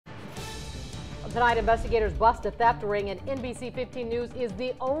Tonight, investigators bust a theft ring, and NBC 15 News is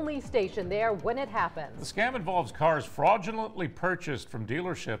the only station there when it happens. The scam involves cars fraudulently purchased from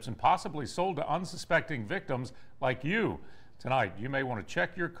dealerships and possibly sold to unsuspecting victims like you. Tonight, you may want to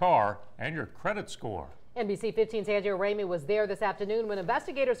check your car and your credit score. NBC 15's Andrea Ramey was there this afternoon when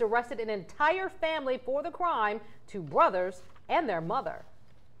investigators arrested an entire family for the crime, two brothers and their mother.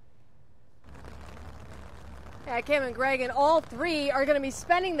 Yeah, Kim and Greg and all three are going to be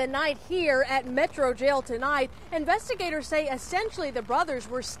spending the night here at Metro Jail tonight. Investigators say essentially the brothers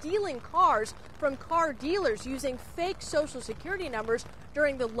were stealing cars from car dealers using fake Social Security numbers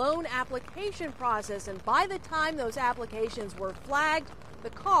during the loan application process. And by the time those applications were flagged, the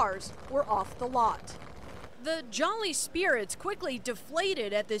cars were off the lot. The jolly spirits quickly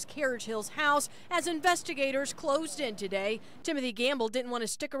deflated at this Carriage Hills house as investigators closed in today. Timothy Gamble didn't want to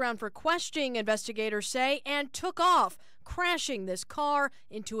stick around for questioning, investigators say, and took off, crashing this car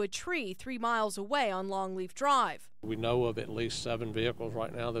into a tree 3 miles away on Longleaf Drive. We know of at least 7 vehicles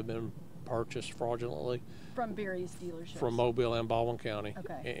right now that have been purchased fraudulently. From various dealerships? From Mobile and Baldwin County.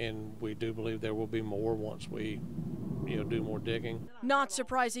 Okay. And we do believe there will be more once we do more digging. Not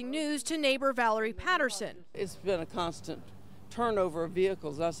surprising news to neighbor Valerie Patterson. It's been a constant turnover of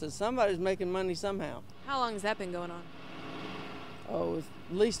vehicles. I said, somebody's making money somehow. How long has that been going on? Oh, at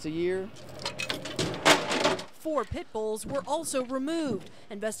least a year. 4 pit bulls were also removed.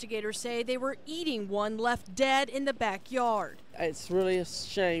 Investigators say they were eating one left dead in the backyard. It's really a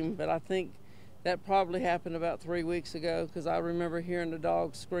shame, but I think that probably happened about 3 weeks ago because I remember hearing the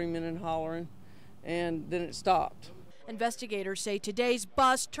dog screaming and hollering, and then it stopped. Investigators say today's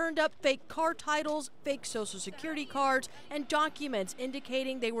bust turned up fake car titles, fake Social Security cards, and documents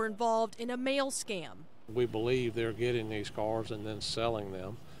indicating they were involved in a mail scam. We believe they're getting these cars and then selling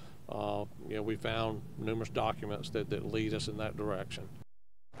them. We found numerous documents that lead us in that direction.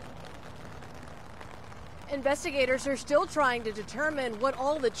 Investigators are still trying to determine what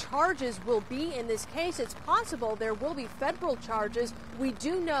all the charges will be in this case. It's possible there will be federal charges. We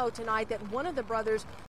do know tonight that one of the brothers